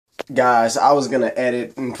Guys, I was gonna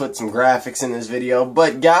edit and put some graphics in this video,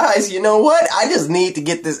 but guys, you know what? I just need to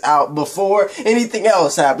get this out before anything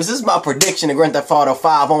else happens. This is my prediction of Grand Theft Auto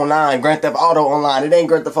 5 Online, Grand Theft Auto Online. It ain't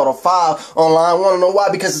Grand Theft Auto 5 Online. Wanna know why?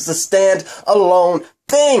 Because it's a stand-alone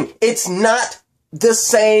thing. It's not the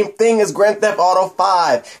same thing as Grand Theft Auto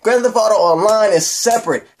 5. Grand Theft Auto Online is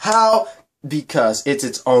separate. How? Because it's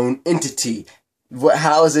its own entity.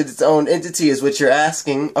 How is it its own entity is what you're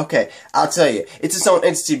asking. Okay, I'll tell you. It's its own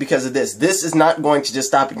entity because of this. This is not going to just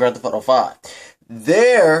stop at Grand Theft Auto 5.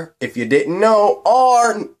 There, if you didn't know,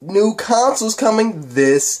 are new consoles coming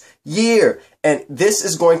this year. And this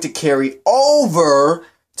is going to carry over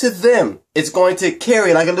to them. It's going to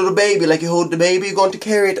carry like a little baby, like you hold the baby, you're going to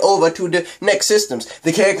carry it over to the next systems.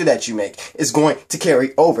 The character that you make is going to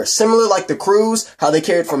carry over. Similar like the Cruise, how they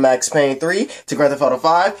carried from Max Payne 3 to Grand Theft Auto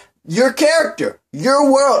 5. Your character,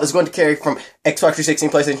 your world is going to carry from Xbox 360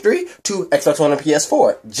 and PlayStation 3 to Xbox One and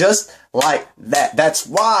PS4. Just like that. That's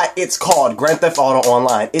why it's called Grand Theft Auto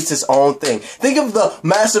Online. It's its own thing. Think of the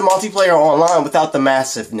massive multiplayer online without the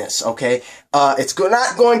massiveness, okay? It's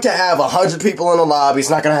not going to have 100 people in the lobby.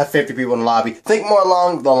 It's not going to have 50 people in the lobby. Think more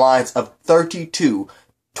along the lines of 32.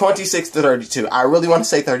 26 to 32. I really want to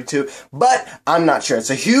say 32, but I'm not sure. It's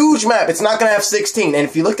a huge map. It's not going to have 16. And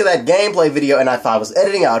if you look at that gameplay video, and if I was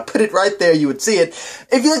editing, I would put it right there. You would see it.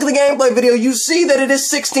 If you look at the gameplay video, you see that it is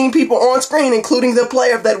 16 people on screen, including the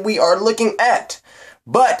player that we are looking at.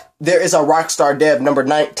 But there is a Rockstar Dev number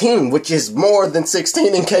 19, which is more than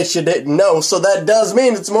 16 in case you didn't know. So that does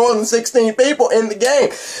mean it's more than 16 people in the game.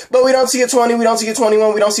 But we don't see a 20, we don't see a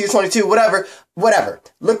 21, we don't see a 22, whatever.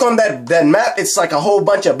 Look on that map. It's like a whole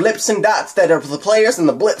bunch of blips and dots that are the players and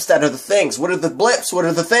the blips that are the things. What are the blips? What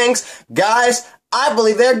are the things? Guys, I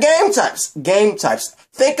believe they're game types. Game types.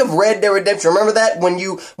 Think of Red Dead Redemption. Remember that? When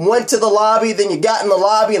you went to the lobby, then you got in the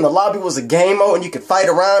lobby, and the lobby was a game mode, and you could fight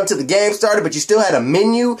around till the game started, but you still had a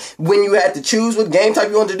menu when you had to choose what game type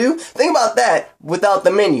you wanted to do? Think about that without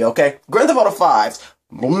the menu, okay? Grand Theft Auto 5's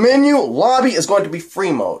menu lobby is going to be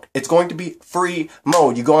free mode. It's going to be free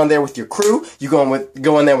mode. You go in there with your crew. You go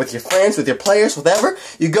in there with your friends, with your players, whatever.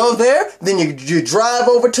 You go there, then you drive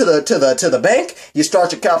over to the bank. You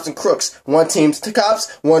start your cops and crooks. One team's the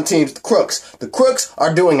cops, one team's the crooks. The crooks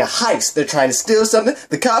are doing a heist. They're trying to steal something.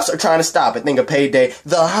 The cops are trying to stop it. Think of Payday.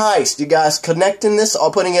 The heist. You guys connecting this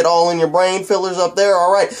or putting it all in your brain fillers up there?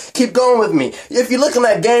 All right, keep going with me. If you look in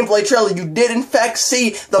that gameplay trailer, you did in fact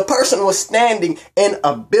see the person was standing in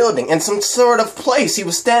a building, in some sort of place. He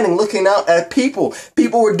was standing looking out at people.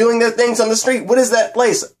 People were doing their things on the street. What is that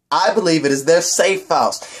place? I believe it is their safe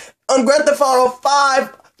house. On Grand Theft Auto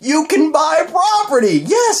 5, you can buy property.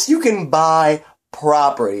 Yes, you can buy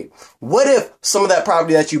property. What if some of that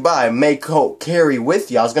property that you buy may carry with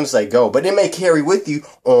you? I was going to say go, but it may carry with you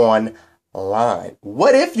online.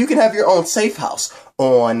 What if you can have your own safe house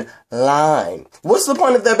online? What's the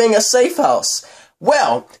point of there being a safe house?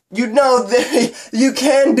 Well, you know that you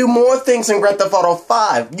can do more things in Grand Theft Auto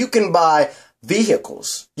 5. You can buy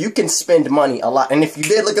vehicles. You can spend money a lot. And if you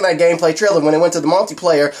did look at that gameplay trailer when it went to the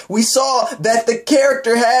multiplayer, we saw that the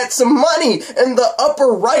character had some money in the upper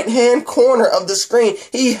right-hand corner of the screen.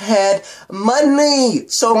 He had money.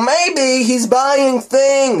 So maybe he's buying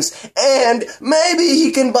things. And maybe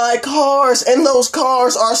he can buy cars. And those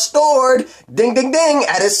cars are stored, ding, ding, ding,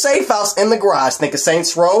 at his safe house in the garage. Think of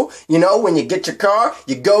Saints Row. You know, when you get your car,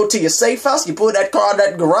 you go to your safe house, you put that car in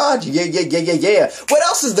that garage. Yeah. What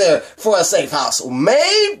else is there for a safe house?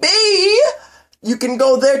 Maybe you can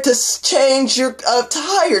go there to change your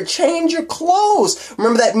attire, change your clothes.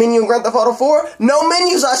 Remember that menu in Grand Theft Auto 4? No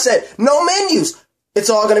menus, I said. No menus. It's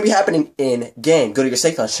all going to be happening in-game. Go to your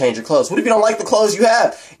safe house, change your clothes. What if you don't like the clothes you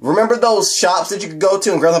have? Remember those shops that you could go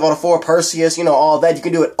to in Grand Theft Auto 4, Perseus, you know, all that? You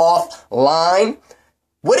can do it offline.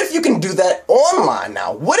 What if you can do that online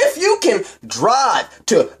now? What if you can drive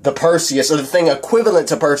to the Perseus or the thing equivalent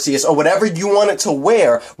to Perseus or whatever you wanted to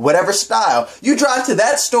wear, whatever style? You drive to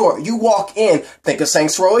that store, you walk in, think of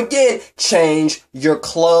Saints Row again, change your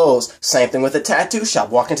clothes. Same thing with a tattoo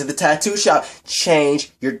shop. Walk into the tattoo shop,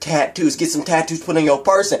 change your tattoos. Get some tattoos put on your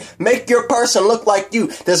person. Make your person look like you.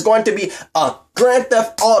 There's going to be a Grand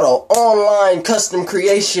Theft Auto online custom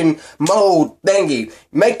creation mode thingy.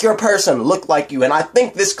 Make your person look like you. And I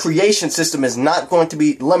think this creation system is not going to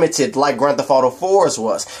be limited like Grand Theft Auto 4's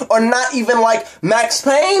was. Or not even like Max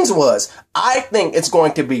Payne's was. I think it's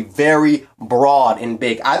going to be very broad and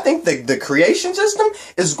big. I think the creation system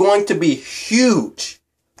is going to be huge.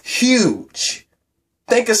 Huge.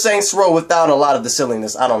 think of Saints Row without a lot of the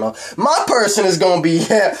silliness. I don't know. My person is going to be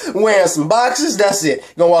wearing some boxes. That's it.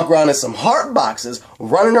 Gonna walk around in some heart boxes,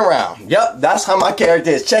 running around. Yep, that's how my character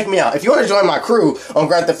is. Check me out. If you want to join my crew on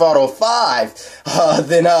Grand Theft Auto 5,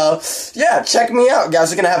 then yeah, check me out, guys.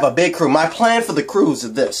 We're going to have a big crew. My plan for the crews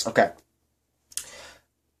is this. Okay.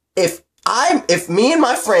 If me and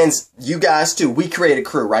my friends, you guys too, we create a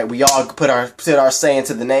crew, right? We all put our say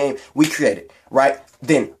into the name. We create it, right?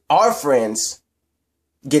 Then our friends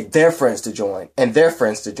get their friends to join, and their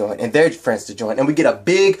friends to join, and their friends to join, and we get a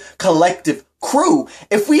big collective crew.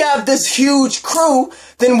 If we have this huge crew,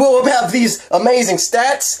 then we'll have these amazing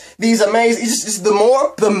stats, just the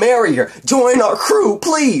more, the merrier. Join our crew,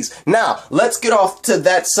 please. Now, let's get off to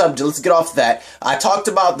that subject. Let's get off that. I talked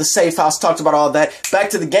about the safe house, talked about all that.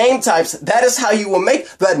 Back to the game types. That is how you will make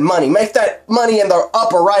that money. Make that money in the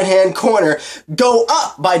upper right-hand corner go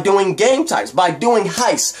up by doing game types, by doing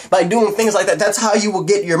heists, by doing things like that. That's how you will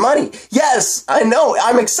get your money. Yes, I know.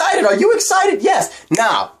 I'm excited. Are you excited? Yes.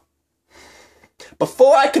 Now,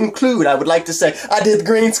 before I conclude, I would like to say I did the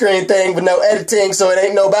green screen thing with no editing, so it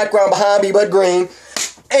ain't no background behind me but green.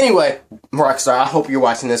 Anyway, Rockstar, I hope you're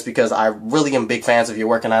watching this because I really am big fans of your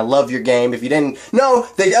work and I love your game. If you didn't know,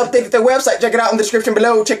 they updated their website. Check it out in the description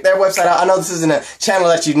below. Check their website out. I know this isn't a channel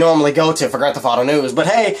that you normally go to for Grand Theft Auto News, but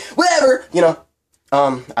hey, whatever, you know.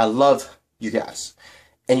 I love you guys.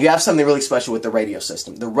 And you have something really special with the radio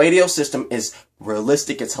system. The radio system is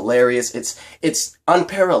realistic, it's hilarious, it's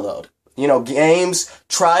unparalleled. You know, games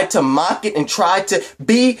try to mock it and try to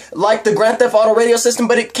be like the Grand Theft Auto radio system,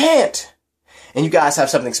 but it can't. And you guys have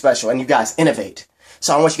something special, and you guys innovate.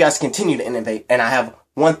 So I want you guys to continue to innovate, and I have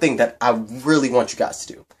one thing that I really want you guys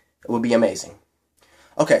to do. It would be amazing.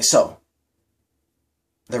 Okay, so,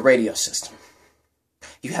 the radio system.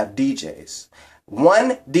 You have DJs.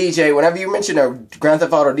 One DJ, whenever you mention a Grand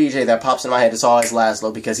Theft Auto DJ that pops in my head, it's always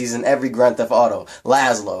Laszlo, because he's in every Grand Theft Auto.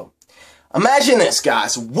 Laszlo. Imagine this,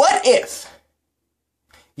 guys. What if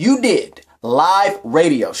you did live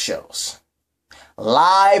radio shows?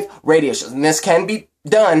 Live radio shows. And this can be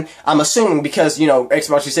done, I'm assuming, because, you know,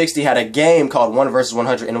 Xbox 360 had a game called 1 vs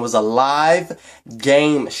 100, and it was a live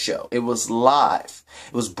game show. It was live.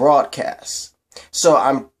 It was broadcast. So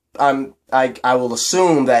I will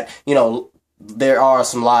assume that, you know, there are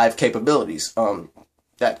some live capabilities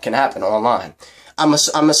that can happen online. I'm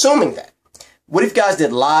assuming that. What if you guys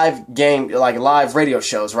did live game, like live radio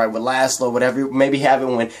shows, right, with Laszlo, whatever, maybe have it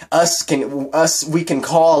when we can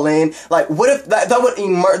call in. Like, what if that would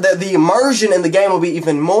the immersion in the game would be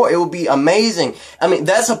even more, it would be amazing. I mean,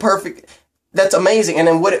 that's amazing. And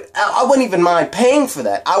then I wouldn't even mind paying for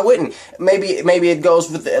that. I wouldn't. Maybe it goes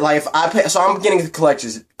with, like, if I pay, so I'm getting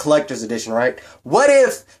the collector's edition, right? What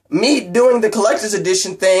if me doing the collector's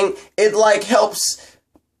edition thing, it, like, helps,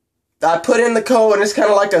 I put in the code and it's kind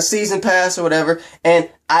of like a season pass or whatever, and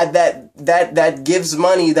that gives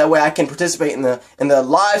money. That way I can participate in the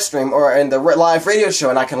live stream or in the live radio show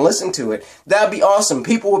and I can listen to it. That'd be awesome.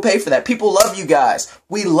 People will pay for that. People love you guys.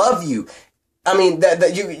 We love you. I mean,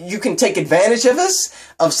 that you can take advantage of us,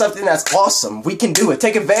 of something that's awesome. We can do it.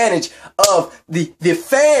 Take advantage of the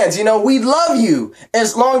fans. You know, we love you.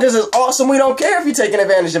 As long as it's awesome, we don't care if you're taking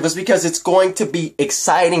advantage of us because it's going to be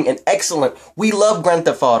exciting and excellent. We love Grand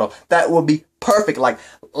Theft Auto. That will be perfect. Like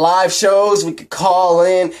live shows, we could call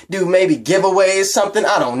in, do maybe giveaways, something.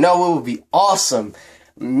 I don't know. It would be awesome.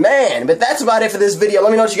 Man, but that's about it for this video.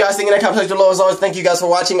 Let me know what you guys think in the comment section below. As always, thank you guys for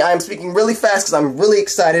watching. I am speaking really fast because I'm really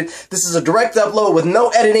excited. This is a direct upload with no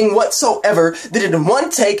editing whatsoever. Did it in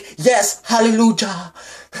one take. Yes, hallelujah.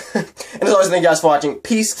 And as always, thank you guys for watching.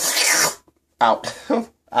 Peace out.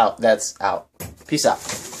 Out. That's out. Peace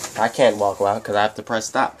out. I can't walk out because I have to press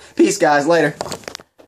stop. Peace, guys. Later.